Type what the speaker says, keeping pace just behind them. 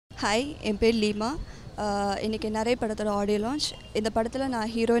Hi, என் பேர் Lima. இன்றைக்கி நிறைய படத்தோட ஆடியோ லான்ச். இந்த படத்தில் நான்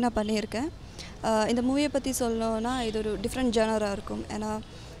ஹீரோயினாக பண்ணியிருக்கேன். இந்த மூவியை பற்றி சொல்லணுன்னா இது ஒரு டிஃப்ரெண்ட் ஜேனராக இருக்கும். ஏன்னா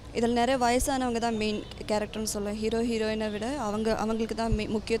இதில் நிறைய வயசானவங்க தான் மெயின் கேரக்டர்னு சொல்லலாம். ஹீரோயினை விட அவங்களுக்கு தான்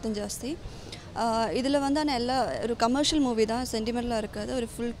முக்கியத்துவம் ஜாஸ்தி. இதில் வந்து ஆனால் ஒரு கமர்ஷியல் மூவி தான், சென்டிமெண்டலாக இருக்காது, ஒரு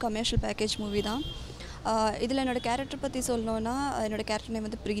ஃபுல் கமர்ஷியல் பேக்கேஜ் மூவி தான். இதில் என்னோடய கேரக்டர் பற்றி சொல்லணுன்னா, என்னோடய கேரக்டர் நேம்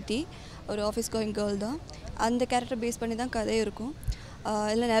வந்து பிரீத்தி, ஒரு ஆஃபீஸ் கோயிங் கேர்ள் தான். அந்த கேரக்டர் பேஸ் பண்ணி தான் கதையே இருக்கும்.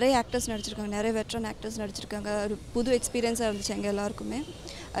 இதில் நிறைய ஆக்டர்ஸ் நடிச்சிருக்காங்க, நிறைய வெட்ரன் ஆக்டர்ஸ் நடிச்சிருக்காங்க. ஒரு புது எக்ஸ்பீரியன்ஸாக இருந்துச்சு எங்கள் எல்லாருக்குமே.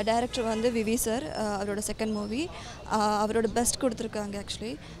 டைரக்டர் வந்து விவி சார், அவரோட செகண்ட் மூவி, அவரோட பெஸ்ட் கொடுத்துருக்காங்க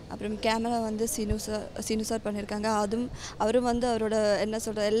ஆக்சுவலி. அப்புறம் கேமரா வந்து சீனு சார் பண்ணியிருக்காங்க. அவரும் வந்து அவரோட என்ன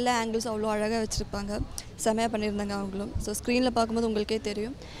சொல்கிற எல்லா ஆங்கிள்ஸும் அவ்வளோ அழகாக வச்சுருப்பாங்க, செமையாக பண்ணியிருந்தாங்க அவங்களும். ஸோ ஸ்க்ரீனில் பார்க்கும்போது உங்களுக்கே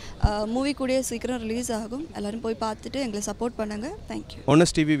தெரியும். மூவி கூடிய சீக்கிரம் ரிலீஸ் ஆகும். எல்லோரும் போய் பார்த்துட்டு எங்களை சப்போர்ட் பண்ணுங்கள். தேங்க்யூ.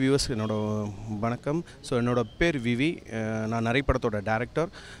 ஒன்னஸ் டிவி வியூவர்ஸ் என்னோட வணக்கம். ஸோ என்னோட பேர் விவி, நான் நிறைய படத்தோட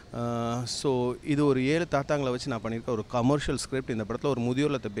டேரக்டர். ஸோ இது ஒரு 7 தாத்தாங்களை வச்சு நான் பண்ணியிருக்கேன் ஒரு கமர்ஷியல் ஸ்கிரிப்ட். இந்த படத்தில் ஒரு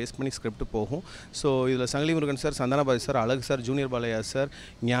முதியோர்லத்தை பேஸ் பண்ணி ஸ்கிரிப்ட் போகும். ஸோ இதில் சங்கிலி முருகன் சார், சந்தனா பாரதி சார், அழகு sir, junior Balaiah sir,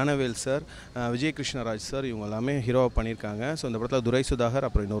 Gnanavel sir, Vijay Krishnaraj sir, இவங்க எல்லாமே ஹீரோவாக பண்ணியிருக்காங்க. ஸோ இந்த படத்தில் துரை சுதாகர்,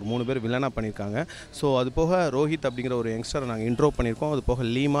 அப்புறம் இன்னொரு 3 பேர் வில்லனாக பண்ணியிருக்காங்க. ஸோ அது போக ரோஹித் அப்படிங்கிற ஒரு யங்ஸ்டரை நாங்கள் இன்ட்ரோ பண்ணியிருக்கோம். அது போக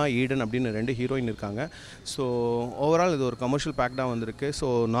லீமா, ஈடன் அப்படின்னு 2 ஹீரோயின் இருக்காங்க. ஸோ ஓவரால் இது ஒரு கமர்ஷியல் பேக்டாக வந்திருக்கு. ஸோ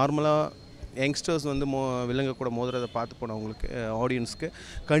நார்மலாக யங்ஸ்டர்ஸ் வந்து விலங்கு கூட மோதுறதை பார்த்து போனவங்களுக்கு, ஆடியன்ஸ்க்கு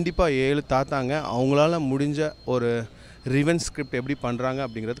கண்டிப்பாக 7 தாத்தாங்க. அவங்களால முடிஞ்ச ஒரு ரிவென்ஸ் ஸ்கிரிப்ட் எப்படி பண்ணுறாங்க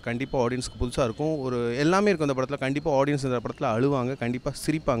அப்படிங்கிறது கண்டிப்பாக ஆடியன்ஸ்க்கு புதுசாக இருக்கும். ஒரு எல்லாமே இருக்கும் இந்த படத்தில். கண்டிப்பாக ஆடியன்ஸ் இந்த படத்தில் அழுவாங்க, கண்டிப்பாக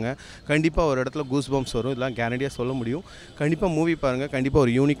சிரிப்பாங்க, கண்டிப்பாக ஒரு இடத்துல கூஸ் பம்ப்ஸ் வரும். இதெல்லாம் கேரண்டியாக சொல்ல முடியும். கண்டிப்பாக மூவி பாருங்கள், கண்டிப்பாக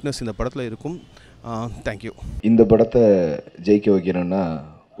ஒரு யூனிக்னஸ் இந்த படத்தில் இருக்கும். தேங்க்யூ. இந்த படத்தை ஜெயிக்க வைக்கணும்னா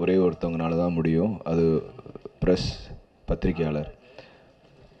ஒரே ஒருத்தவங்கனால தான் முடியும். அது ப்ரெஸ், பத்திரிகையாளர்,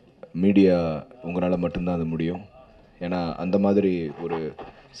 மீடியா, உங்களால் மட்டும்தான் அது முடியும். ஏன்னா அந்த மாதிரி ஒரு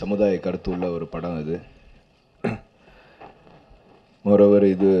சமுதாய கருத்து உள்ள ஒரு படம் இது. மோரோவர்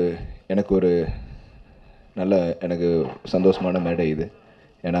இது எனக்கு எனக்கு சந்தோஷமான மேடை இது.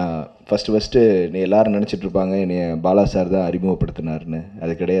 ஏன்னா ஃபஸ்ட்டு நீ எல்லோரும் நினச்சிட்ருப்பாங்க என்னை பாலா சார் தான் அறிமுகப்படுத்தினார்னு.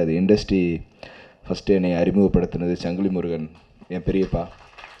 அது கிடையாது. இண்டஸ்ட்ரி ஃபஸ்ட்டு என்னை அறிமுகப்படுத்தினது சங்கிலி முருகன், என் பெரியப்பா.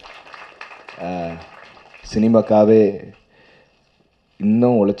 சினிமாக்காகவே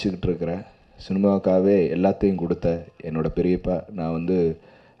இன்னும் உழைச்சிக்கிட்டு இருக்கிற, சினிமாவுக்காகவே எல்லாத்தையும் கொடுத்த என்னோடய பெரியப்பா. நான் வந்து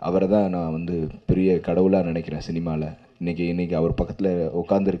அவரை தான் நான் வந்து பெரிய கடவுளாக நினைக்கிறேன் சினிமாவில். இன்றைக்கி அவர் பக்கத்தில்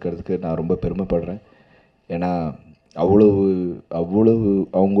உட்காந்துருக்கிறதுக்கு நான் ரொம்ப பெருமைப்படுறேன். ஏன்னா அவ்வளவு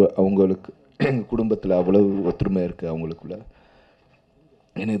அவங்களுக்கு குடும்பத்தில் அவ்வளவு ஒற்றுமை இருக்குது அவங்களுக்குள்ள.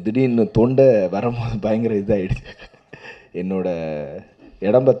 எனக்கு திடீர்னு தொண்டை வரும்போது பயங்கர இதாகிடுச்சு. என்னோடய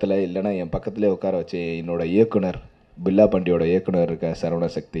இடம்பத்தில் இல்லைன்னா என் பக்கத்துலேயே உட்கார வச்சு என்னோடய இயக்குனர், பில்லா பண்டியோட இயக்குனர் இருக்க சரவண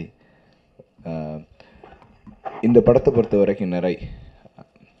சக்தி. இந்த படத்தை பொறுத்த வரைக்கும் நிறை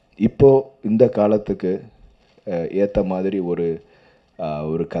இப்போது இந்த காலத்துக்கு ஏற்ற மாதிரி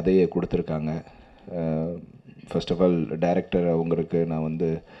ஒரு கதையை கொடுத்துருக்காங்க. ஃபர்ஸ்ட் ஆஃப் ஆல் டைரக்டர் அவங்களுக்கு நான் வந்து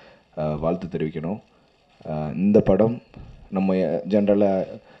வாழ்த்து தெரிவிக்கணும். இந்த படம் நம்ம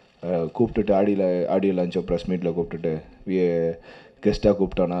ஜென்ரலாக கூப்பிட்டுட்டு ஆடியோ லான்ச்சோ ப்ரெஸ் மீட்டில் கூப்பிட்டுட்டு கெஸ்ட்டாக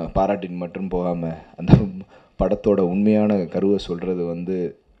கூப்பிட்டோன்னா பாராட்டின் மட்டும் போகாமல் அந்த படத்தோட உண்மையான கருவை சொல்கிறது வந்து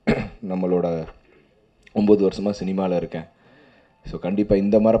நம்மளோட 9 வருஷமாக சினிமாவில் இருக்கேன். ஸோ கண்டிப்பாக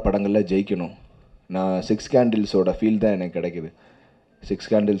இந்த மாதிரி படங்களில் ஜெயிக்கணும். நான் 6 கேண்டில்ஸோட ஃபீல் தான் எனக்கு கிடைக்குது. 6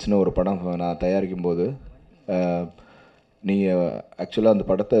 கேண்டில்ஸ்னு ஒரு படம் நான் தயாரிக்கும் போது நீங்கள் ஆக்சுவலாக அந்த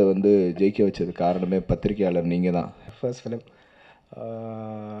படத்தை வந்து ஜெயிக்க வச்சது காரணமே பத்திரிகையாளர் நீங்கள் தான். ஃபர்ஸ்ட் ஃபிலிம்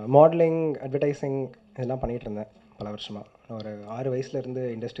மாடலிங், அட்வர்டைஸிங் இதெல்லாம் பண்ணிகிட்டு இருந்தேன் பல வருஷமாக. நான் ஒரு 6 வயசுலேருந்து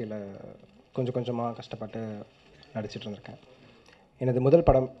இண்டஸ்ட்ரியில் கொஞ்சம் கொஞ்சமாக கஷ்டப்பட்டு நடிச்சிட்டு இருந்திருக்கேன். எனது முதல்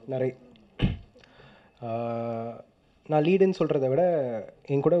படம் நிறை. நான் லீடுன்னு சொல்கிறத விட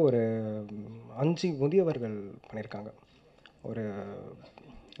என் கூட ஒரு 5 முதியவர்கள் பண்ணியிருக்காங்க. ஒரு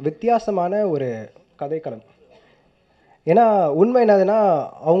வித்தியாசமான ஒரு கதைக்களம். ஏன்னா உண்மை என்னதுன்னா,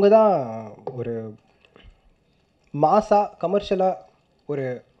 அவங்க தான் ஒரு மாஸாக கமர்ஷியலாக ஒரு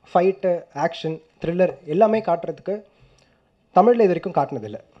ஃபைட்டு, ஆக்ஷன், த்ரில்லர் எல்லாமே காட்டுறதுக்கு தமிழில் இது வரைக்கும்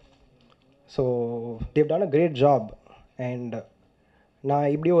காட்டினதில்லை. So they've done a great job. And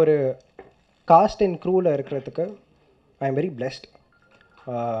நான் இப்படி ஒரு காஸ்ட் அண்ட் க்ரூவில் இருக்கிறதுக்கு ஐ எம் வெரி பிளெஸ்ட்.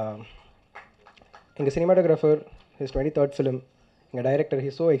 எங்கள் சினிமாட்டோகிராஃபர், ஹிஸ் 23rd ஃபிலிம். எங்கள் director,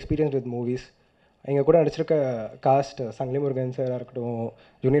 his so experience with movies. எங்கள் கூட நடிச்சிருக்க காஸ்ட் சங்கிலி முருகன் சாராக இருக்கட்டும்,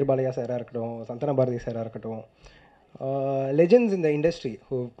 ஜூனியர் பாலையா சாராக இருக்கட்டும், சந்தனா பாரதி சாராக இருக்கட்டும், legends in the industry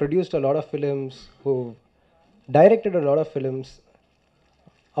who produced a lot of films, who directed a lot of films.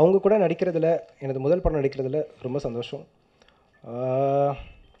 அவங்க கூட நடிக்கிறதுல, எனது முதல் படம் நடிக்கிறதுல ரொம்ப சந்தோஷம்.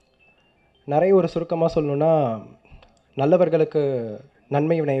 நிறைய ஒரு சுருக்கமாக சொல்லணுன்னா, நல்லவர்களுக்கு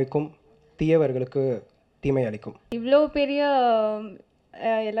நன்மை விளைவிக்கும், தீயவர்களுக்கு தீமை அளிக்கும். இவ்வளோ பெரிய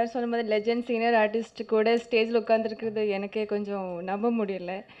எல்லோரும் சொன்ன மாதிரி லெஜண்ட் சீனியர் ஆர்டிஸ்ட் கூட ஸ்டேஜில் உட்காந்துருக்கிறது எனக்கே கொஞ்சம் நம்ப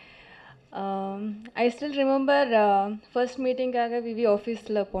முடியல. ஐ ஸ்டில் ரிமெம்பர் ஃபர்ஸ்ட் மீட்டிங்காக விவி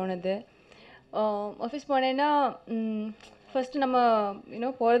ஆஃபீஸில் போனது. ஆஃபீஸ் போனேன்னா ஃபஸ்ட்டு நம்ம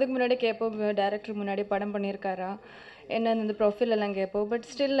போகிறதுக்கு முன்னாடி கேட்போம், டைரக்டர் முன்னாடி படம் பண்ணியிருக்காரா என்ன அந்த ப்ரொஃபைல் எல்லாம் கேட்போம். பட்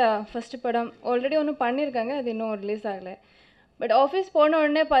ஸ்டில் ஃபஸ்ட்டு படம் ஆல்ரெடி ஒன்று பண்ணியிருக்காங்க, அது இன்னும் ரிலீஸ் ஆகலை. பட் ஆஃபீஸ் போன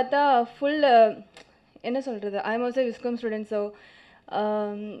உடனே பார்த்தா ஃபுல் என்ன சொல்கிறது, I am also viscom student. So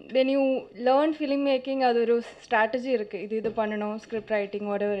when you learn film making அது ஒரு ஸ்ட்ராட்டஜி இருக்குது, இது பண்ணணும், script writing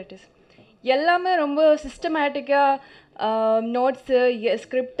what ever it is, எல்லாமே ரொம்ப சிஸ்டமேட்டிக்காக நோட்ஸு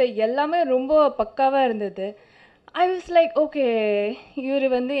ஸ்கிரிப்ட் எல்லாமே ரொம்ப பக்காவாக இருந்தது. ஐ வாஸ் லைக் ஓகே, இவர்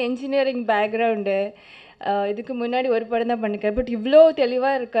என்ஜினியரிங் பேக்ரவுண்டு, இதுக்கு முன்னாடி ஒரு படம் தான் பண்ணிக்கார், பட் இவ்வளோ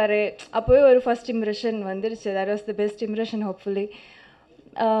தெளிவாக இருக்கார். அப்போவே ஒரு ஃபஸ்ட் இம்ப்ரெஷன் வந்துருச்சு. That was the best impression hopefully.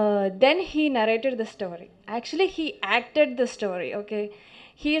 Then he narrated the story. Actually, he acted the story. Okay,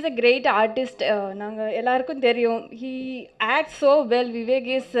 he is a great artist. நாங்கள் எல்லாருக்கும் தெரியும். He acts so well. Vivek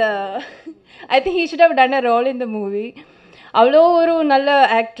is, I think he should have done a role in the movie. அவ்வளோ ஒரு நல்ல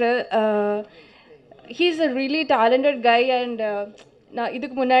actor. He is a really talented guy. And நான்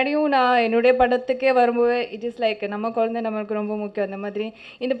இதுக்கு முன்னாடியும் நான் என்னுடைய படத்துக்கே வரும்போது இட் இஸ் லைக் நம்ம குழந்தை நம்மளுக்கு ரொம்ப முக்கியம், அந்த மாதிரி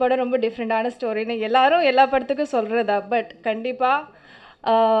இந்த படம் ரொம்ப டிஃப்ரெண்ட்டான ஸ்டோரின்னு எல்லாரும் எல்லா படத்துக்கும் சொல்கிறதா. பட் கண்டிப்பாக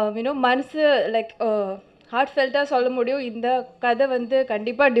மனசு லைக் ஹார்ட் ஃபெல்ட்டாக சொல்ல முடியும், இந்த கதை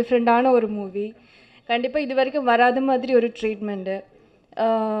கண்டிப்பாக டிஃப்ரெண்ட்டான ஒரு மூவி, கண்டிப்பாக இது வரைக்கும் வராத மாதிரி ஒரு ட்ரீட்மெண்ட்டு.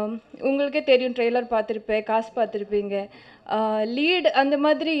 உங்களுக்கே தெரியும், ட்ரெய்லர் பார்த்துருப்பேன், காசு பார்த்துருப்பீங்க. லீட் அந்த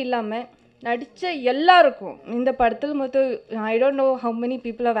மாதிரி இல்லாமல் நடித்த எல்லாருக்கும் இந்த படத்தில் மொத்தம் I don't know how many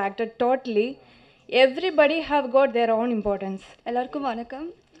people have acted totally, everybody have got their own importance. எல்லாருக்கும் வணக்கம்.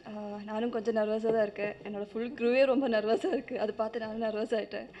 நானும் கொஞ்சம் நர்வஸாக தான் இருக்கேன். என்னோடய ஃபுல் க்ரூவே ரொம்ப நர்வஸாக இருக்குது. அதை பார்த்து நானும் நர்வஸ்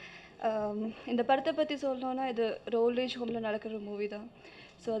ஆகிட்டேன். இந்த படத்தை பற்றி சொல்லணுன்னா, இது ஓல்ட் ஏஜ் ஹோமில் நடக்கிற மூவி தான்.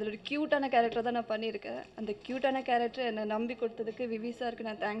 ஸோ அதில் ஒரு க்யூட்டான கேரக்டர் தான் நான் பண்ணியிருக்கேன். அந்த க்யூட்டான கேரக்டர் என்னை நம்பி கொடுத்ததுக்கு விவி சாருக்கு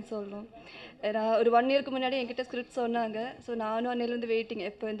நான் தேங்க்ஸ் சொல்லணும். ஏன்னா ஒரு 1 இயருக்கு முன்னாடி என்கிட்ட ஸ்கிரிப்ட் சொன்னாங்க. ஸோ நானும் அன்னையிலேருந்து வெயிட்டிங்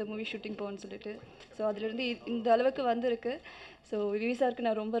எப்போ இந்த மூவி ஷூட்டிங் போகணும்னு சொல்லிட்டு. ஸோ அதிலேருந்து இந்த அளவுக்கு வந்திருக்கு. ஸோ விவி சாருக்கு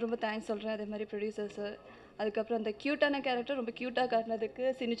நான் ரொம்ப ரொம்ப தேங்க்ஸ் சொல்கிறேன். அதே மாதிரி ப்ரொடியூசர் சார், அதுக்கப்புறம் அந்த க்யூட்டான கேரக்டர் ரொம்ப க்யூட்டாக காட்டினதுக்கு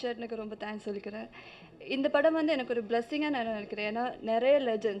சினிச்சேட்டனுக்கு ரொம்ப தேங்க்ஸ் சொல்லிக்கிறேன். இந்த படம் எனக்கு ஒரு பிளெஸ்ஸிங்காக நான் நினைக்கிறேன். ஏன்னா நிறைய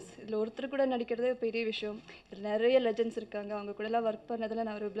லெஜெண்ட்ஸ், இதில் ஒருத்தர் கூட நடிக்கிறதே பெரிய விஷயம். இதில் நிறைய லெஜெண்ட்ஸ் இருக்காங்க. அவங்க கூடலாம் ஒர்க் பண்ணதில்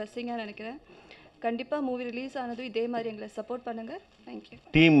நான் ஒரு பிளெஸ்ஸிங்காக நினைக்கிறேன். கண்டிப்பாக மூவி ரிலீஸ் ஆனதும் இதே மாதிரி எங்களை சப்போர்ட் பண்ணுங்கள். தேங்க்யூ.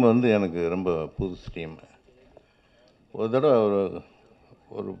 டீம் எனக்கு ரொம்ப புதுசு டீம். ஒரு தடவை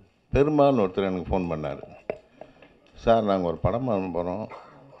ஒரு பெருமாள்னு ஒருத்தர் எனக்கு ஃபோன் பண்ணார். சார், நாங்கள் ஒரு படம் பண்ண போகிறோம்,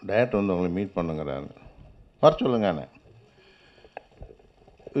 டைரக்டர் உங்களை மீட் பண்ணுங்கிறாரு, வர சொல்லுங்கண்ணே.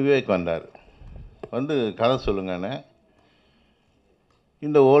 விவேக் வந்தார், கதை சொல்லுங்கண்ணே.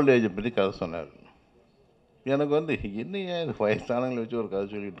 இந்த ஓல்டு ஏஜை பற்றி கதை சொன்னார். எனக்கு என்னையா இது வயசானவங்களை வச்சு ஒரு கதை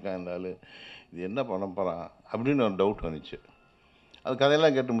சொல்லிட்டு இருக்கான் இருந்தாலும் இது என்ன பண்ண போகிறான் அப்படின்னு ஒரு டவுட் வந்துச்சு. அது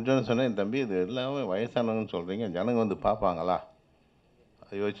கதையெல்லாம் கேட்டு முடிச்சோன்னு சொன்னேன், என் தம்பி இது எல்லாமே வயசானவங்கன்னு சொல்கிறீங்க, ஜனங்க பார்ப்பாங்களா,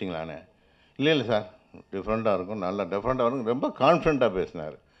 அது யோசிச்சிங்களாண்ணே? இல்லை சார், டிஃப்ரெண்ட்டாக இருக்கும், நல்லா டிஃப்ரெண்ட்டாக இருக்கும், ரொம்ப கான்ஃபிடண்ட்டாக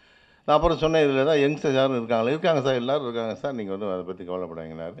பேசினார். நான் அப்புறம் சொன்னேன், இதில் தான் யங்ஸ்டர்ஸ் யாரும் இருக்காங்க சார், எல்லோரும் இருக்காங்க சார், நீங்கள் அதை பற்றி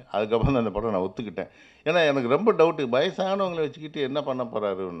கவலைப்படாங்கன்னாரு. அதுக்கப்புறம் தான் அந்த படம் நான் ஒத்துக்கிட்டேன். ஏன்னா எனக்கு ரொம்ப டவுட்டு, வயசானவங்களை வச்சுக்கிட்டு என்ன பண்ண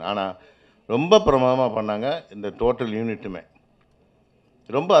போகிறாருன்னு. ஆனால் ரொம்ப பிரமாதமாக பண்ணாங்க. இந்த டோட்டல் யூனிட்டுமே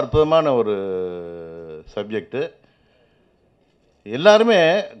ரொம்ப அற்புதமான ஒரு சப்ஜெக்டு. எல்லாருமே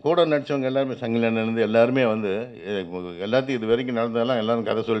கூட நடித்தவங்க எல்லாருமே சங்கிலிலேருந்து எல்லாருமே எல்லாத்தையும் இது வரைக்கும் நடந்ததெல்லாம் எல்லோரும்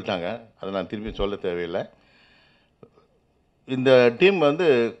கதை சொல்லிட்டாங்க. அதை நான் திருப்பி சொல்ல தேவையில்லை. இந்த டீம்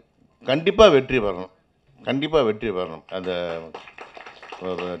கண்டிப்பாக வெற்றி பெறணும், கண்டிப்பாக வெற்றி பெறணும். அந்த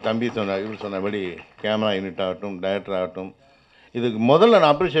தம்பி இவர் சொன்னபடி கேமரா யூனிட் ஆகட்டும், டைரக்டர் ஆகட்டும், இதுக்கு முதல்ல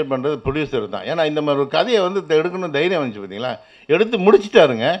நான் அப்ரிஷியேட் பண்ணுறது ப்ரொடியூசர் தான். ஏன்னா இந்த மாதிரி ஒரு கதையை எடுக்கணும் தைரியம் வந்துச்சு பார்த்தீங்களா, எடுத்து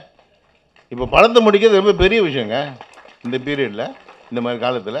முடிச்சுட்டாருங்க. இப்போ படத்தை முடிக்கிறது ரொம்ப பெரிய விஷயங்க இந்த பீரியடில், இந்த மாதிரி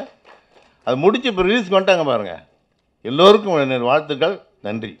காலத்தில். அது முடித்து இப்போ ரிலீஸ்க்கு வந்துட்டாங்க பாருங்கள். எல்லோருக்கும் வாழ்த்துக்கள்,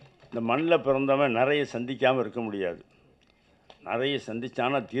 நன்றி. இந்த மண்ணில் பிறந்தவன் நிறைய சந்திக்காமல் இருக்க முடியாது. நிறைய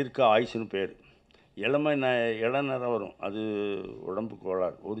சந்திச்சானா தீர்க்க ஆயுசுன்னு பேர். இளநரம் வரும், அது உடம்பு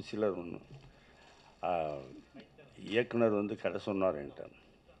கோளாறு. ஒரு சிலர் ஒன்று இயக்குனர் கதை சொன்னார் என்கிட்ட,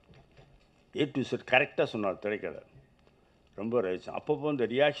 A to Z கரெக்டாக சொன்னார். திரைக்கதை ரொம்ப ரியாக்ஷன், அப்பப்போ இந்த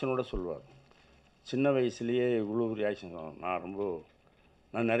ரியாக்ஷனோட சொல்லுவார். சின்ன வயசுலேயே இவ்வளோ ரியாக்ஷன் சொன்னார்.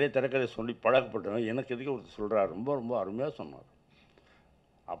 நான் நிறைய திரைக்கதை சொல்லி பழக்கப்பட்டேன். எனக்கு எதுக்கு ஒருத்தர் சொல்கிறார், ரொம்ப ரொம்ப அருமையாக சொன்னார்.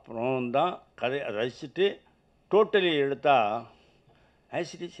 அப்புறம் தான் கதை ரசிச்சுட்டு டோட்டலி எடுத்தால்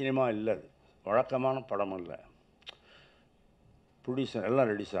ஆசிட்டி சினிமா இல்லை, அது வழக்கமான படம் இல்லை. ப்ரொடியூசர் எல்லாம்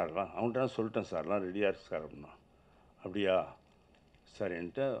ரெடி சார்லாம், அவங்கள்ட்ட சொல்லிட்டேன் சார் எல்லாம் ரெடியாக இருக்கு சார் அப்படின்னா. அப்படியா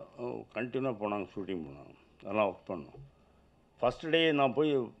சரின்ட்டு கண்டினியூவாக போனாங்க, ஷூட்டிங் போனாங்க, அதெல்லாம் ஒர்க் பண்ணோம். ஃபஸ்ட்டு டே நான்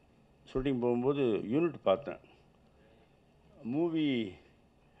போய் ஷூட்டிங் போகும்போது யூனிட் பார்த்தேன்.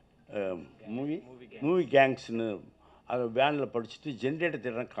 மூவி கேங்ஸ்னு அதை வேனில் படிச்சுட்டு ஜென்ரேட்டர்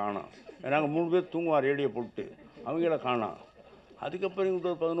தேடுறேன், காணோம். நாங்கள் 3 பேர் தூங்குவான் ரேடியோ போட்டு, அவங்கள காணோம். அதுக்கப்புறம் இங்கிட்ட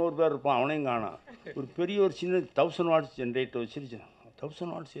ஒரு 11 பேர் இருப்பான், அவனையும் காணோம். ஒரு பெரிய ஒரு சின்ன 1000 வாட்ஸ் ஜென்ரேட்டர் வச்சுருச்சேன்.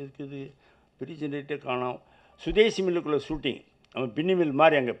 1000 வாட்ஸ் இருக்குது, பெரிய ஜென்ரேட்டர் காணோம். சுதேசி மில்லுக்குள்ளே ஷூட்டிங், நம்ம பின்னி மில்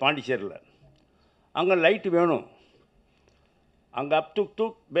மாதிரி அங்கே பாண்டிச்சேரியில். அங்கே லைட்டு வேணும். அங்கே அப்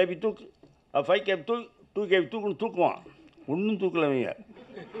தூக் பேபி தூக், 5 கேப் தூக், 2 கேப் தூக்குன்னு தூக்குவான். ஒன்றும் தூக்கலைவங்க.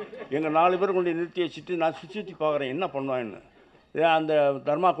 எங்கள் 4 பேர் கொண்டு நிறுத்தி வச்சுட்டு நான் சுற்றி பார்க்குறேன் என்ன பண்ணுவான்னு. அந்த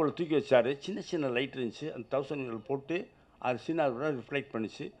தர்மாக்கோளை தூக்கி வச்சார். சின்ன சின்ன லைட் இருந்துச்சு, அந்த 1000 போட்டு அது சின்ன ரிஃப்ளெக்ட்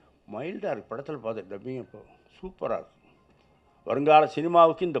பண்ணிச்சு. மைல்டாக இருக்குது. படத்தில் பார்த்து டப்பிங் இப்போ சூப்பராக இருக்குது. வருங்கால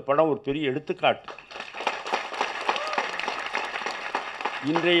சினிமாவுக்கு இந்த படம் ஒரு பெரிய எடுத்துக்காட்டு.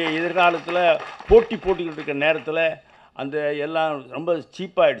 இன்றைய எதிர்காலத்தில் போட்டிக்கிட்டு இருக்க நேரத்தில் அந்த எல்லாம் ரொம்ப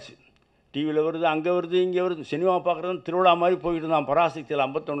சீப்பாகிடுச்சு. டிவியில் வருது, அங்கே வருது, இங்கே வருது. சினிமா பார்க்குறது திருவிழா மாதிரி போய்கிட்டு இருந்தான் பராசக்தியில்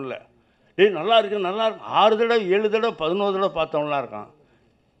 51. டேய் நல்லா இருக்கு 6 தடவை 7 தடவை 11 தடவை பார்த்தவங்களாம் இருக்கான்.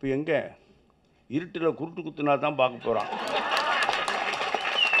 இப்போ எங்கே இருட்டில் குருட்டு குத்துனா தான் பார்க்க போகிறான்.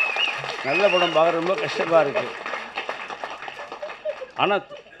 நல்ல படம் பார்க்குற ரொம்ப கஷ்டமாக இருக்குது. ஆனால்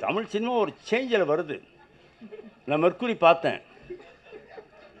தமிழ் சினிமா ஒரு சேஞ்சில் வருது. நான் மெர்க்குரி பார்த்தேன்,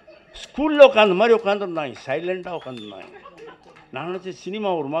 ஸ்கூலில் உட்காந்த மாதிரி உட்காந்துருந்தாங்க, சைலண்ட்டாக உட்காந்துருந்தாங்க. நான் நினச்சேன் சினிமா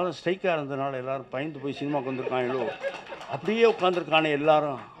ஒரு மாதம் ஸ்ட்ரைக்காக இருந்ததுனால எல்லோரும் பயந்து போய் சினிமாவுக்கு வந்திருக்காங்களோ, அப்படியே உட்காந்துருக்கானே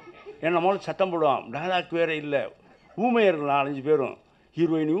எல்லாரும். ஏன்னா நம்மளும் சத்தம் போடுவான், டைலாக் வேறு இல்லை, ஊமையர்கள் 4-5 பேரும்,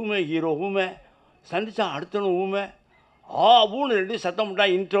 ஹீரோயின் ஊமை, ஹீரோ ஊமை, சந்திச்சான் அடுத்தனும் ஊமை, ஊன்னு 2 சத்தம்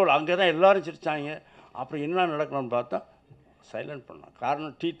போட்டால் இன்ட்ரோல். அங்கே தான் எல்லோரும் சிரித்தாங்க. அப்புறம் என்ன நடக்கணும்னு பார்த்தா சைலண்ட் பண்ணான்.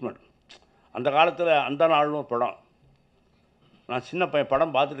 காரணம் ட்ரீட்மெண்ட். அந்த காலத்தில் அந்த நாள்னு ஒரு படம், நான் சின்ன பையன்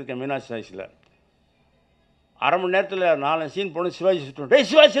படம் பார்த்துட்டு இருக்கேன் மீனாட்சி சாய்ஸில். அரை மணி நேரத்தில் 4 சீன் போன சிவாஜி சுற்றோம். டேய்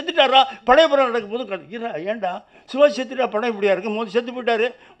சிவாஜி செத்துட்டாரா, பழைய படம் நடக்கும் போது இருறா, ஏண்டா சிவாஜி செத்துட்டா படம் இப்படியா இருக்குது, மோதி செத்து போயிட்டாரு,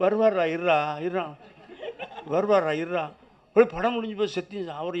 வருவாரா இருறா போய் படம் முடிஞ்சு போய் செத்து,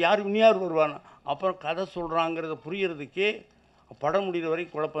 அவர் யார் இனியார் வருவானா. அப்புறம் கதை சொல்கிறாங்கிறத புரியறதுக்கே படம் முடிகிற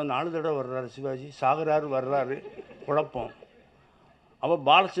வரைக்கும் குழப்பம். 4 தடவை வர்றாரு சிவாஜி, சாகுறாரு வர்றாரு, குழப்பம். அவர்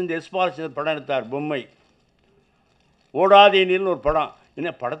பாலச்சந்தர் படம் எடுத்தார், பொம்மை. ஓடாதே நீர்னு ஒரு படம். என்ன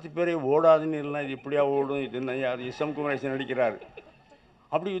படத்து பேரே ஓடாத நீர்லாம், இது எப்படியா ஓடும், இது என்ன யார் எஸ்எம் குமரேசன் நடிக்கிறார்.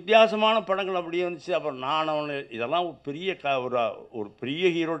 அப்படி வித்தியாசமான படங்கள் அப்படியே வந்துச்சு. அப்புறம் நான் அவனு இதெல்லாம் ஒரு பெரிய ஒரு பெரிய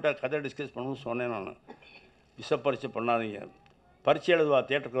ஹீரோட்ட கதை டிஸ்கஸ் பண்ணணும்னு சொன்னேன். நான் விஷப்பரீட்சை பண்ணாதீங்க, பரீட்சை எழுதுவா,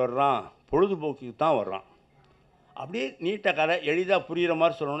 தேட்டருக்கு வர்றான், பொழுதுபோக்குக்கு தான் வர்றான். அப்படியே நீட்டாக கதை எளிதாக புரிகிற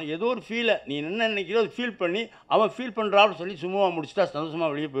மாதிரி சொல்லணும். ஏதோ ஒரு ஃபீலை நீ என்ன நினைக்கிறோ அது ஃபீல் பண்ணி அவன் ஃபீல் பண்ணுறான்னு சொல்லி சும்மாவாக முடிச்சுட்டா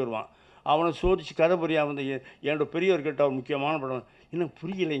சந்தோஷமாக வெளியே போயிடுவான். அவனை சோதிச்சு கதை புரியாமல் வந்து என்னோட பெரியவர் கேட்ட ஒரு முக்கியமான படம், இன்னும்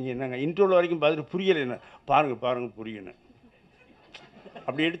புரியலைங்க, என்னங்க இன்ட்ரோல் வரைக்கும் பார்த்துட்டு புரியலை, என்ன பாருங்கள் புரியணும்.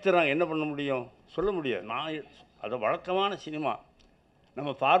 அப்படி எடுத்துறாங்க. என்ன பண்ண முடியும், சொல்ல முடியாது. நான் அதை வழக்கமான சினிமா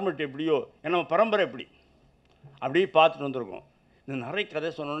நம்ம ஃபார்மெட் எப்படியோ, ஏன்னா நம்ம பரம்பரை எப்படி அப்படியே பார்த்துட்டு வந்திருக்கோம். இந்த நிறைய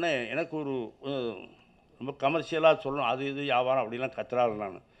கதை சொன்னோன்னே எனக்கு ஒரு ரொம்ப கமர்ஷியலாக சொல்லணும், அது இது வியாபாரம் அப்படிலாம் கத்துறாள்.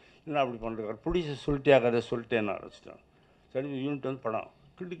 நான் என்ன அப்படி பண்ணுறேன், ப்ரொடியூசர் சொல்லிட்டே கதை சொல்லிட்டேன். நான் வச்சுட்டேன். சரி யூனிட் வந்து படம்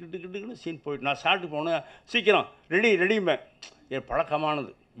கிட்டுக்கிட்டுன்னு சீன் போயிட்டு நான் சாப்பிட்டு போனேன். சீக்கிரம் ரெடிம்பேன். என்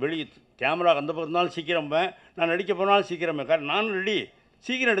பழக்கமானது. வெளியே கேமரா அந்த பக்கம் இருந்தாலும் சீக்கிரம்பேன், நான் நடிக்க போனாலும் சீக்கிரமே. நானும் ரெடி.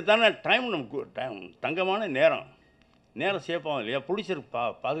 சீக்கிரம் எடுத்தானே டைம் நமக்கு தங்கமான நேரம் சேஃபாகும் இல்லையா, ப்ரொடியூசர்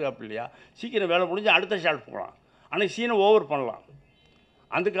பாதுகாப்பு இல்லையா. சீக்கிரம் வேலை முடிஞ்சு அடுத்த ஷாட் போகலாம், அன்றைக்கி சீனை ஓவர் பண்ணலாம்.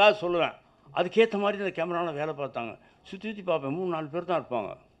 அதுக்காக சொல்லுவேன். அதுக்கேற்ற மாதிரி அந்த கேமராவில் வேலை பார்த்தாங்க. சுற்றி பார்ப்பேன், 3-4 பேர் தான்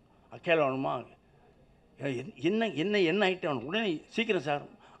இருப்பாங்க. அக்கேல வேணுமா, என்ன ஐட்டம் வேணும், உடனே சீக்கிரம் சார்.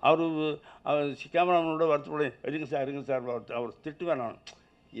 அவர் கேமராமேனோட வருத்தப்பட இருங்க சார் அவர் திட்டுவேன். நான்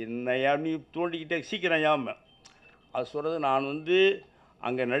என்னையா நீ தோண்டிக்கிட்டே சீக்கிரம் ஏன் அது சொல்கிறது. நான்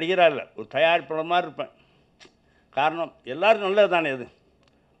அங்கே நடிகராக இல்லை, ஒரு தயாரிப்பாளர் மாதிரி இருப்பேன். காரணம் எல்லோரும் நல்லது தானே, அது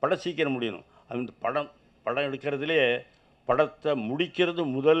படம் சீக்கிரம் முடியணும். அது படம் எடுக்கிறதுலே படத்தை முடிக்கிறது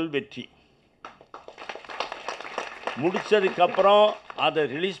முதல் வெற்றி. முடித்ததுக்கப்புறம் அதை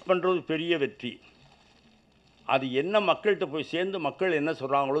ரிலீஸ் பண்ணுறது பெரிய வெற்றி. அது என்ன மக்கள்கிட்ட போய் சேர்ந்து மக்கள் என்ன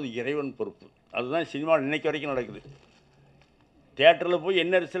சொல்கிறாங்களோ அது இறைவன் பொறுப்பு. அதுதான் சினிமாவில் இன்னைக்கு வரைக்கும் நடக்குது. தியேட்டரில் போய்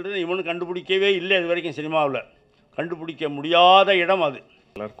என்ன ரிசல்ட்டு இவனு கண்டுபிடிக்கவே இல்லை, இது வரைக்கும் சினிமாவில் கண்டுபிடிக்க முடியாத இடம் அது.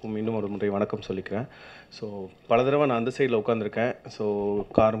 எல்லாருக்கும் மீண்டும் ஒரு முறை வணக்கம் சொல்லிக்கிறேன். ஸோ பல தடவை நான் அந்த சைடில் உட்காந்துருக்கேன். ஸோ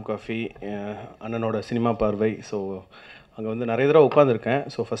காரம் காஃபி அண்ணனோட சினிமா பார்வை, ஸோ அங்கே நிறைய தடவை உட்காந்துருக்கேன்.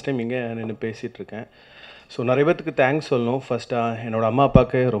 ஸோ ஃபஸ்ட் டைம் இங்கே நின்று பேசிகிட்ருக்கேன். ஸோ நிறைய பேர்த்துக்கு தேங்க்ஸ் சொல்லணும். ஃபஸ்ட்டாக என்னோடய அம்மா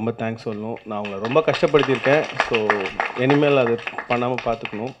அப்பாவுக்கு ரொம்ப தேங்க்ஸ் சொல்லணும். நான் அவங்கள ரொம்ப கஷ்டப்படுத்தியிருக்கேன். ஸோ இனிமேல் அது பண்ணாமல்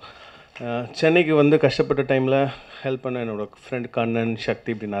பார்த்துக்கணும். சென்னைக்கு வந்து கஷ்டப்பட்ட டைமில் ஹெல்ப் பண்ண என்னோடய ஃப்ரெண்ட் கண்ணன் சக்தி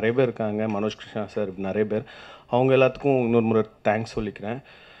இப்படி நிறைய பேர் இருக்காங்க, மனோஜ் கிருஷ்ணா சார் இப்படி நிறைய பேர், அவங்க எல்லாத்துக்கும் இன்னொரு முறை தேங்க்ஸ் சொல்லிக்கிறேன்.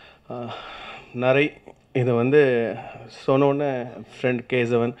 நரை இதை வந்து சொன்னோடனே ஃப்ரெண்ட்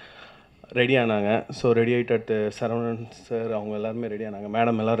கேசவன் ரெடி ஆனாங்க. ஸோ ரெடி ஆகிட்டு அடுத்து சரவணன் சார் அவங்க எல்லாருமே ரெடி ஆனாங்க,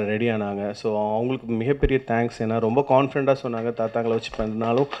 மேடம் எல்லோரும் ரெடி ஆனாங்க. ஸோ அவங்களுக்கு மிகப்பெரிய தேங்க்ஸ். ஏன்னா ரொம்ப கான்ஃபிடண்ட்டாக சொன்னாங்க, தாத்தாங்களை வச்சு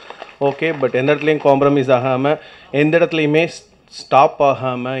பண்ணாலும் ஓகே, பட் எந்த இடத்துலையும் காம்ப்ரமைஸ் ஆகாமல், எந்த இடத்துலையுமே ஸ்டாப்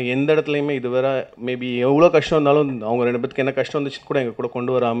ஆகாமல், எந்த இடத்துலையுமே இதுவரை மேபி எவ்வளோ கஷ்டம் இருந்தாலும் அவங்க 2 பேருக்கு என்ன கஷ்டம் வந்துச்சுன்னு கூட எங்கள் கூட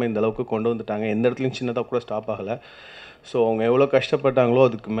கொண்டு வராமல் இந்த அளவுக்கு கொண்டு வந்துட்டாங்க. எந்த இடத்துலையும் சின்னதாக கூட ஸ்டாப் ஆகலை. ஸோ அவங்க எவ்வளோ கஷ்டப்பட்டாங்களோ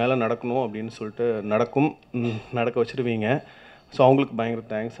அதுக்கு மேலே நடக்கணும் அப்படின்னு சொல்லிட்டு நடக்க வச்சுருவீங்க. ஸோ அவங்களுக்கு பயங்கர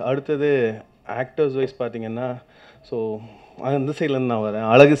தேங்க்ஸ். அடுத்தது ஆக்டர்ஸ் வைஸ் பார்த்திங்கன்னா, ஸோ அந்த சைட்லேருந்து நான் வரேன்.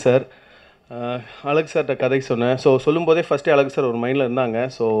 அழகு சார்கிட்ட கதை சொன்னேன். ஸோ சொல்லும்போதே ஃபஸ்ட்டே அழகு சார் ஒரு மைண்டில் இருந்தாங்க.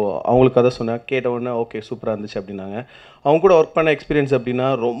 ஸோ அவங்களுக்கு கதை சொன்னேன், கேட்ட உடனே ஓகே சூப்பராக இருந்துச்சு அப்படின்னாங்க. அவங்க கூட ஒர்க் பண்ண எக்ஸ்பீரியன்ஸ் அப்படின்னா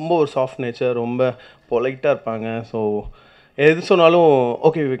ரொம்ப ஒரு சாஃப்ட் நேச்சர், ரொம்ப பொலைட்டாக இருப்பாங்க. ஸோ எது சொன்னாலும்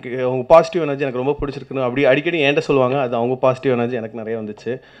ஓகே அவங்க பாசிட்டிவ் எனர்ஜி எனக்கு ரொம்ப பிடிச்சிருக்குன்னு அப்படி அடிக்கடி என்கிட்ட சொல்லுவாங்க. அது அவங்க பாசிட்டிவ் எனர்ஜி எனக்கு நிறைய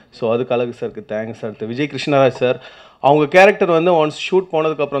வந்துச்சு. ஸோ அதுக்கு அழகு சாருக்கு தேங்க்ஸ். அடுத்து விஜய் கிருஷ்ணராஜ் சார், அவங்க கேரக்டர் வந்து ஒன்ஸ் ஷூட்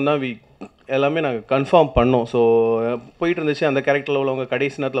போனதுக்கப்புறம் தான் எல்லாமே நாங்கள் கன்ஃபார்ம் பண்ணோம். ஸோ போயிட்டு இருந்துச்சு, அந்த கேரக்டரில் உள்ளவங்க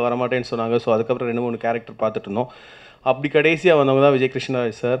கடைசி நேரத்தில் வரமாட்டேன்னு சொன்னாங்க. ஸோ அதுக்கப்புறம் 2-3 கேரக்டர் பார்த்துட்டு இருந்தோம். அப்படி கடைசியாக வந்தவங்க தான் விஜய்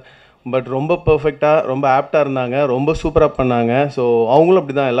கிருஷ்ணராஜ் சார். பட் ரொம்ப பர்ஃபெக்டாக ரொம்ப ஆப்டாக இருந்தாங்க, ரொம்ப சூப்பராக பண்ணாங்க. ஸோ அவங்களும்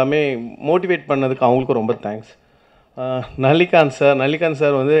அப்படி தான் எல்லாமே மோட்டிவேட் பண்ணதுக்கு அவங்களுக்கும் ரொம்ப தேங்க்ஸ். நளினிகாந்த்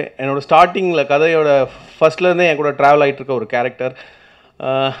சார் வந்து என்னோடய ஸ்டார்டிங்கில் கதையோட ஃபஸ்ட்லேருந்தே என் கூட ட்ராவல் ஆகிட்டு இருக்க ஒரு கேரக்டர்,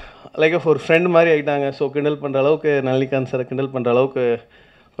 லைக் ஒரு ஃப்ரெண்ட் மாதிரி ஆகிட்டாங்க. ஸோ கிண்டல் பண்ணுற அளவுக்கு நளினிகாந்த் சாரை கிண்டல் பண்ணுற அளவுக்கு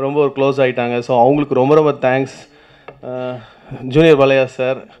ரொம்ப ஒரு க்ளோஸ் ஆகிட்டாங்க. ஸோ அவங்களுக்கு ரொம்ப ரொம்ப தேங்க்ஸ். ஜூனியர் பாலையா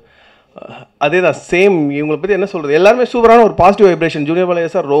சார் அதே தான் சேம். இவங்களை பற்றி என்ன சொல்கிறது, எல்லாருமே சூப்பரான ஒரு positive vibration. Junior Balaiah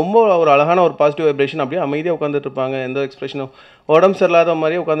sir ரொம்ப ஒரு அழகான ஒரு பாசிட்டிவ் வைப்ரேஷன், அப்படியே அமைதியாக உட்காந்துட்டு இருப்பாங்க, எந்த எக்ஸ்பிரஷனும் உடம்பு சரியில்லாத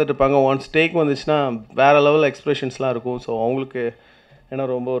மாதிரியே உட்காந்துட்டு இருப்பாங்க. ஒன்ஸ் டேக் வந்துச்சுன்னா வேறு லெவலில் எக்ஸ்பிரஷன்ஸ்லாம் இருக்கும். ஸோ அவங்களுக்கு என்ன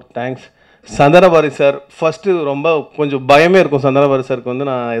ரொம்ப ஒரு தேங்க்ஸ். சந்தன பாரதி சார் ஃபஸ்ட்டு ரொம்ப கொஞ்சம் பயமே இருக்கும் சந்தன பாரதி சாருக்கு வந்து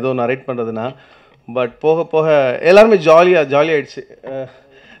நான் ஏதோ நரேட் பண்ணுறதுனா, பட் போக போக எல்லாருமே ஜாலியாகிடுச்சு.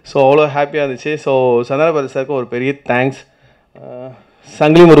 ஸோ அவ்வளோ ஹாப்பியாக இருந்துச்சு. ஸோ சந்தன பாரதி சாருக்கு ஒரு பெரிய தேங்க்ஸ்.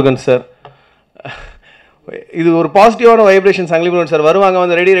 சங்கிலி முருகன் சார், இது ஒரு பாசிட்டிவான வைப்ரேஷன். சங்கிலி முருகன் சார் வருவாங்க,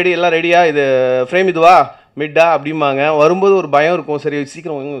 வந்து ரெடி எல்லாம் ரெடியா, இது ஃப்ரேம் இதுவா மிட்டா அப்படிம்பாங்க. வரும்போது ஒரு பயம் இருக்கும், சரி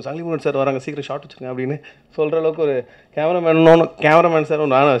சீக்கிரம் சங்கிலி முருகன் சார் வராங்க சீக்கிரம் ஷார்ட் வச்சுருங்க அப்படின்னு சொல்கிற அளவுக்கு ஒரு கேமராமேன்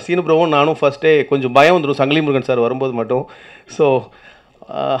சாரும் நானும் சீனு ப்ரோவும் நானும் ஃபஸ்ட்டே கொஞ்சம் பயம் வந்துடும் சங்கிலி முருகன் சார் வரும்போது மட்டும். ஸோ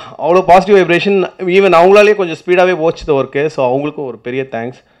அவ்வளோ பாசிட்டிவ் வைப்ரேஷன். ஈவன் அவங்களாலே கொஞ்சம் ஸ்பீடாகவே போச்சுது ஒர்க்கு. ஸோ அவங்களுக்கும் ஒரு பெரிய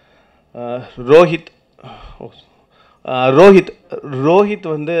தேங்க்ஸ். ரோஹித்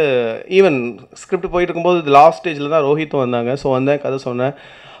வந்து ஈவன் ஸ்கிரிப்ட் போயிட்டு இருக்கும்போது இது லாஸ்ட் ஸ்டேஜில் தான் ரோஹித்தும் வந்தாங்க. ஸோ வந்தேன், கதை சொன்னேன்.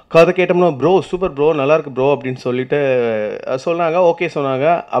 கதை கேட்டோம்னா ப்ரோ சூப்பர் ப்ரோ நல்லாயிருக்கு ப்ரோ அப்படின்னு சொல்லிட்டு சொன்னாங்க. ஓகே சொன்னாங்க.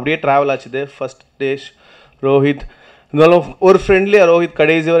 அப்படியே ட்ராவல் ஆச்சுது ஃபஸ்ட் டேஸ். ரோஹித் இருந்தாலும் ஒரு ஃப்ரெண்ட்லியாக ரோஹித்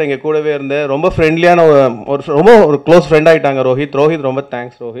கடைசி வரை எங்கள் கூடவே இருந்தேன். ரொம்ப ஃப்ரெண்ட்லியான ரொம்ப ஒரு க்ளோஸ் ஃப்ரெண்ட் ஆகிட்டாங்க ரோஹித் ரொம்ப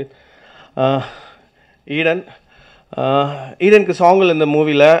தேங்க்ஸ் ரோஹித். ஈடனுக்கு சாங்கில் இந்த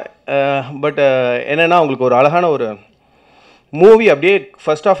மூவியில் பட் என்னென்னா அவங்களுக்கு ஒரு அழகான ஒரு மூவி அப்படியே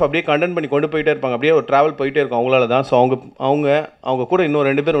ஃபர்ஸ்ட் ஆஃப் அப்படியே கண்டென்ட் பண்ணி கொண்டு போயிட்டே இருப்பாங்க, அப்படியே ஒரு ட்ராவல் போயிட்டே இருக்கும் அவங்களால தான். ஸோ அவங்க கூட இன்னும்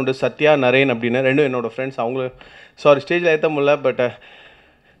 2 பேர் உண்டு, சத்யா நரேன் அப்படின்னு, 2 என்னோடய ஃப்ரெண்ட்ஸ். அவங்கள ஸ்டேஜில் ஏற்ற முடியல, but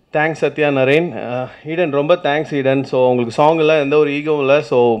thanks Sathya Naren. Eden ரொம்ப தேங்க்ஸ் ஈடன். ஸோ அவங்களுக்கு சாங் இல்லை, எந்த ஒரு ஈகவும் இல்லை.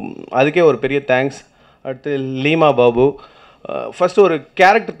 ஸோ அதுக்கே ஒரு பெரிய தேங்க்ஸ். அடுத்து லீமா பாபு, ஃபஸ்ட்டு ஒரு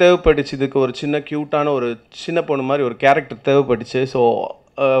கேரக்டர் தேவைப்பட்டுச்சு, இதுக்கு ஒரு சின்ன க்யூட்டான ஒரு சின்ன பொண்ணு மாதிரி ஒரு கேரக்டர் தேவைப்பட்டுச்சு. ஸோ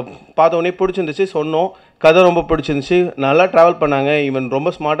பார்த்தோன்னே பிடிச்சிருந்துச்சு, சொன்னோம், கதை ரொம்ப பிடிச்சிருந்துச்சு, நல்லா ட்ராவல் பண்ணாங்க. ஈவன் ரொம்ப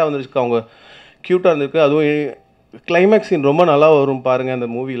ஸ்மார்ட்டாக வந்துருக்கு, அவங்க க்யூட்டாக இருந்திருக்கு. அதுவும் கிளைமேக்ஸ் சீன் ரொம்ப நல்லா வரும் பாருங்கள் அந்த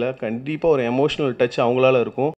மூவியில். கண்டிப்பாக ஒரு எமோஷ்னல் டச் அவங்களால இருக்கும்.